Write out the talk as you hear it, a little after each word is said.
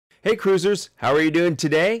Hey cruisers, how are you doing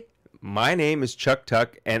today? My name is Chuck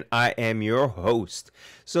Tuck and I am your host.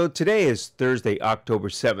 So today is Thursday, October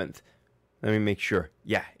 7th. Let me make sure.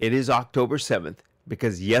 Yeah, it is October 7th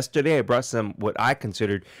because yesterday I brought some what I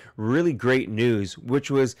considered really great news,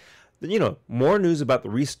 which was, more news about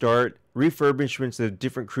the restart, refurbishments of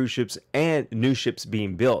different cruise ships and new ships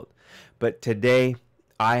being built. But today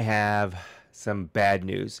I have some bad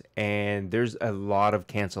news, and there's a lot of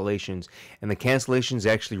cancellations, and the cancellations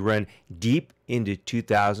actually run deep into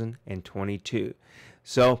 2022.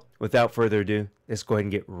 So without further ado, let's go ahead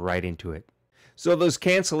and get right into it. So those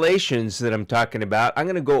cancellations that I'm talking about, I'm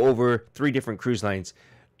going to go over three different cruise lines: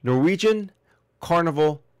 Norwegian,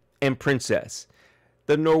 Carnival, and Princess.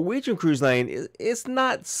 The Norwegian cruise line is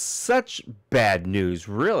not such bad news,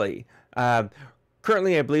 really.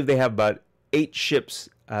 Currently, I believe they have about 8 ships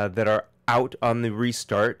that are out on the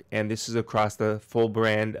restart, and this is across the full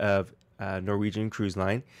brand of Norwegian Cruise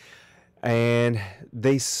Line. And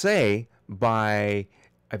they say by,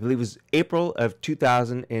 I believe it was April of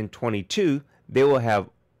 2022, they will have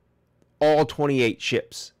all 28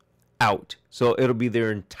 ships out. So it'll be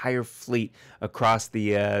their entire fleet across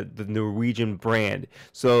the Norwegian brand.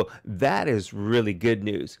 So that is really good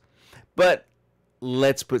news. But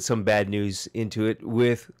let's put some bad news into it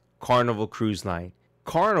with Carnival Cruise Line.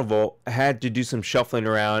 Carnival had to do some shuffling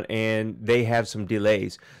around, and they have some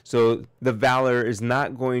delays. So the Valor is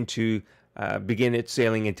not going to begin its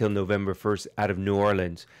sailing until November 1st out of New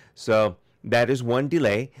Orleans. So that is one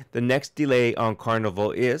delay. The next delay on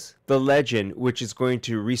Carnival is the Legend, which is going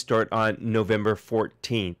to restart on November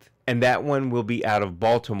 14th. And that one will be out of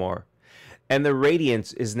Baltimore. And the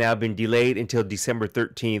Radiance is now been delayed until December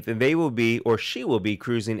 13th, and they will be, or she will be,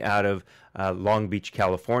 cruising out of Long Beach,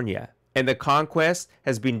 California. And the Conquest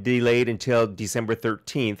has been delayed until December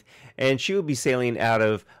 13th, and she will be sailing out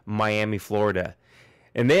of Miami, Florida.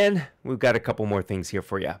 And then we've got a couple more things here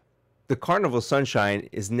for you. The Carnival Sunshine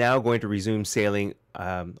is now going to resume sailing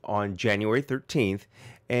on January 13th,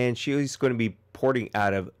 and she is going to be porting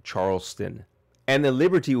out of Charleston. And the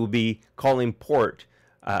Liberty will be calling port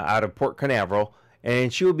out of Port Canaveral,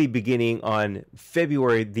 and she will be beginning on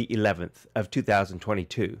February the 11th of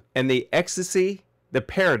 2022. And the Ecstasy, the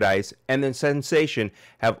Paradise, and the Sensation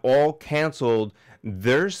have all canceled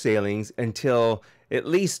their sailings until at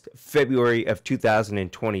least February of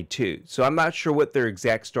 2022. So I'm not sure what their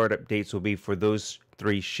exact startup dates will be for those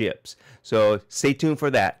 3 ships. So stay tuned for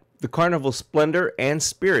that. The Carnival Splendor and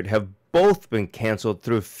Spirit have both been canceled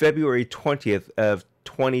through February 20th of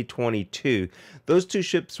 2022. Those 2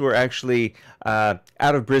 ships were actually out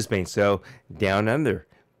of Brisbane, so down under.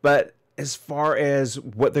 But as far as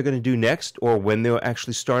what they're going to do next or when they'll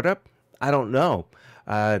actually start up, I don't know.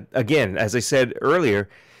 Again, as I said earlier,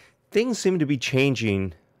 things seem to be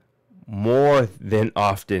changing more than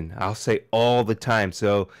often. I'll say all the time.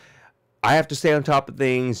 So I have to stay on top of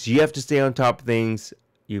things. You have to stay on top of things.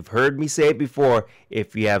 You've heard me say it before.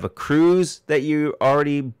 If you have a cruise that you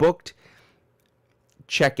already booked,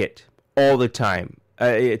 check it all the time.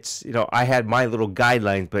 I had my little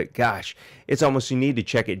guidelines, but gosh, it's almost you need to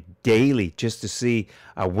check it daily just to see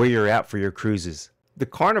where you're at for your cruises. The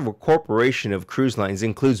Carnival Corporation of Cruise Lines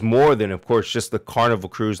includes more than, of course, just the Carnival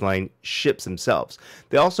Cruise Line ships themselves.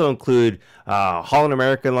 They also include Holland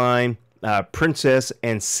America Line, Princess,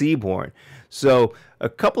 and Seabourn. So a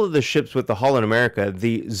couple of the ships with the Holland America,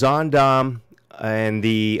 the Zaandam and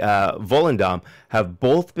the Volendam, have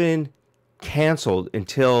both been canceled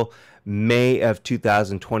until May of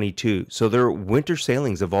 2022. So their winter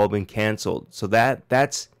sailings have all been canceled. So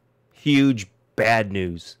that's huge bad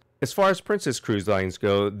news. As far as Princess Cruise Lines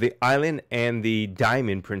go, the Island and the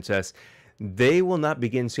Diamond Princess, they will not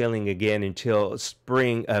begin sailing again until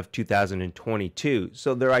spring of 2022.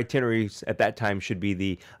 So their itineraries at that time should be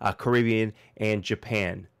the Caribbean and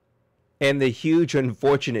Japan. And the huge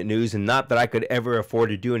unfortunate news, and not that I could ever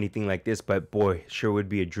afford to do anything like this, but boy, sure would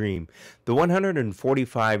be a dream. The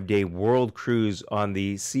 145-day world cruise on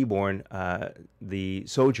the Seabourn, the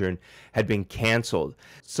Sojourn, had been canceled.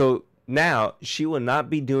 So now she will not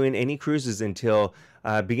be doing any cruises until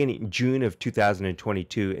beginning June of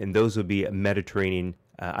 2022, and those will be Mediterranean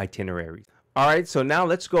itineraries. All right, so now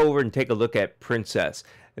let's go over and take a look at Princess.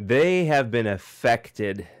 They have been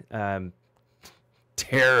affected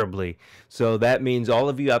terribly. So that means all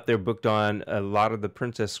of you out there booked on a lot of the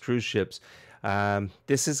Princess cruise ships,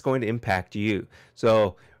 this is going to impact you.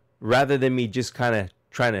 So rather than me just kind of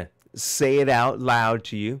trying to say it out loud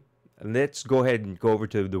to you, let's go ahead and go over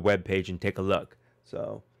to the web page and take a look.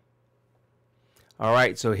 So all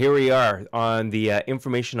right, so here we are on the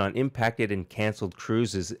information on impacted and canceled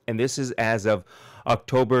cruises, and this is as of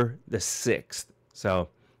October the 6th. So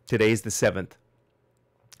Today's the 7th.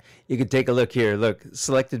 You can take a look here. Look,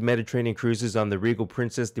 selected Mediterranean cruises on the Regal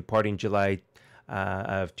Princess departing July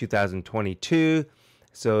of 2022.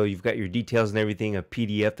 So you've got your details and everything, a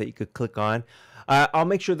PDF that you could click on. I'll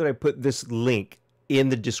make sure that I put this link in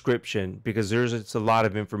the description because it's a lot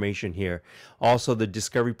of information here. Also, the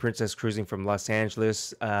Discovery Princess cruising from Los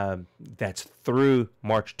Angeles, that's through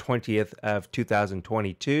March 20th of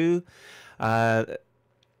 2022. Look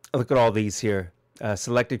at all these here.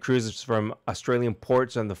 Selected cruises from Australian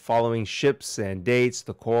ports on the following ships and dates.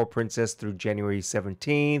 The Coral Princess through January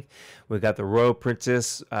 17th. We got the Royal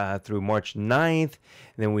Princess through March 9th.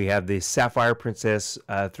 And then we have the Sapphire Princess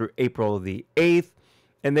through April the 8th.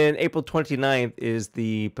 And then April 29th is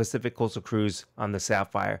the Pacific Coastal Cruise on the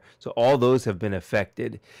Sapphire. So all those have been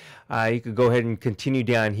affected. You could go ahead and continue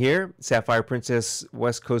down here. Sapphire Princess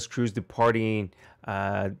West Coast Cruise departing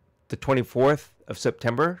the 24th of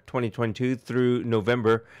September 2022 through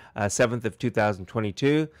November 7th of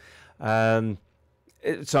 2022. So,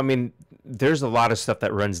 I mean, there's a lot of stuff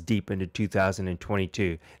that runs deep into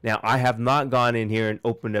 2022. Now, I have not gone in here and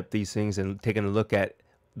opened up these things and taken a look at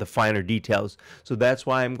the finer details. So that's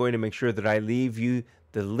why I'm going to make sure that I leave you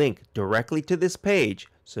the link directly to this page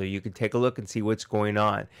so you can take a look and see what's going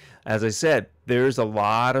on. As I said, there's a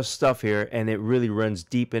lot of stuff here and it really runs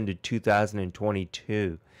deep into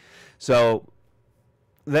 2022. So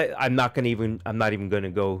I'm not even going to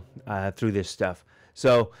go through this stuff.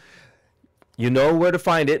 So you know where to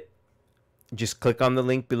find it. Just click on the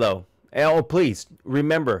link below. And, oh, please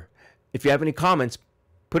remember, if you have any comments,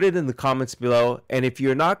 put it in the comments below. And if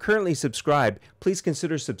you're not currently subscribed, please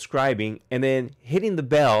consider subscribing and then hitting the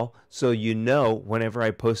bell so you know whenever I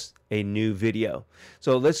post a new video.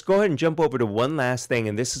 So let's go ahead and jump over to one last thing,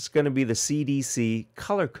 and this is going to be the CDC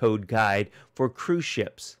Color Code Guide for cruise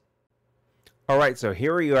ships. All right, so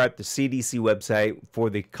here we are at the CDC website for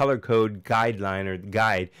the color code guideline or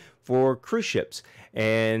guide for cruise ships.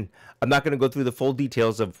 And I'm not going to go through the full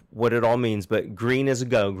details of what it all means, but green is a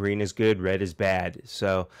go, green is good, red is bad.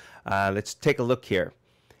 So let's take a look here.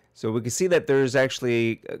 So we can see that there's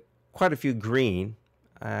actually quite a few green,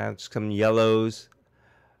 some yellows.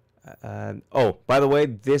 Oh, by the way,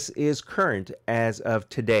 this is current as of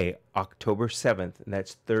today, October 7th, and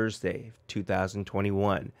that's Thursday,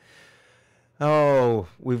 2021. Oh,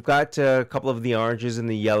 we've got a couple of the oranges and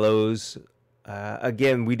the yellows.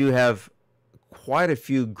 Again, we do have quite a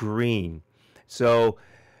few green. So,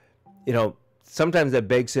 you know, sometimes that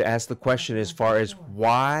begs to ask the question as far as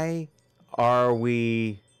why are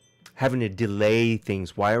we having to delay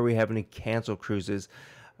things? Why are we having to cancel cruises?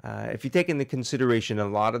 If you take into consideration a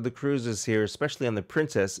lot of the cruises here, especially on the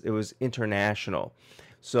Princess, it was international.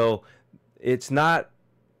 So it's not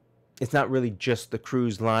really just the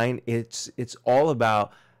cruise line. It's all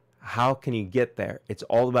about how can you get there. It's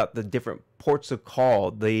all about the different ports of call,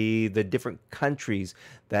 the different countries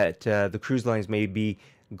that the cruise lines may be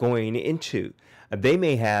going into. They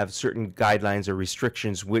may have certain guidelines or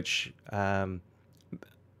restrictions which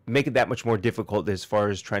make it that much more difficult as far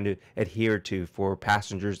as trying to adhere to for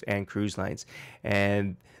passengers and cruise lines.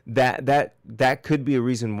 And that could be a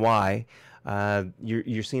reason why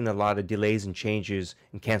you're seeing a lot of delays and changes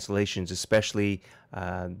and cancellations, especially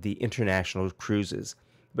the international cruises.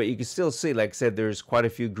 But you can still see, like I said, there's quite a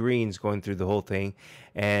few greens going through the whole thing.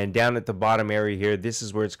 And down at the bottom area here, this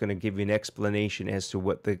is where it's going to give you an explanation as to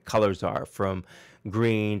what the colors are, from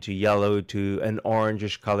green to yellow to an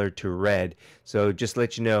orangish color to red. So just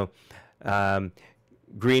let you know,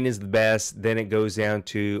 green is the best, then it goes down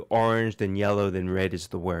to orange, then yellow, then red is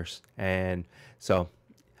the worst. And so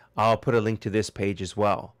I'll put a link to this page as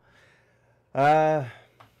well.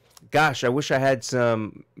 Gosh, I wish I had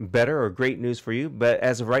some better or great news for you, but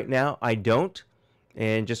as of right now, I don't.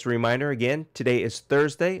 And just a reminder again, today is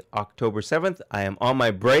Thursday, October 7th. I am on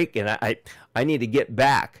my break, and I need to get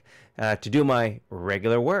back to do my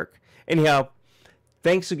regular work. Anyhow,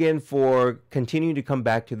 thanks again for continuing to come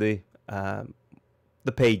back to the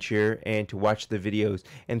page here and to watch the videos,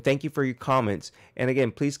 and thank you for your comments. And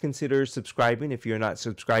again, please consider subscribing if you're not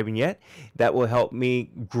subscribing yet. That will help me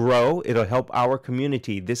grow. It'll help our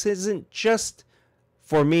community. This isn't just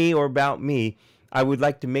for me or about me. I would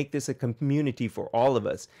like to make this a community for all of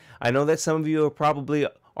us. I know that some of you are probably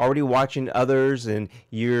already watching others and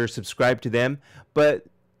you're subscribed to them, but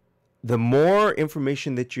the more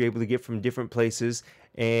information that you're able to get from different places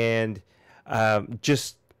and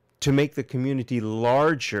just to make the community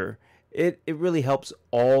larger, it really helps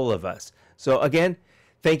all of us. So again,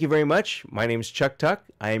 thank you very much. My name is Chuck Tuck.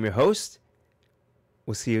 I am your host.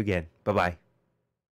 We'll see you again. Bye-bye.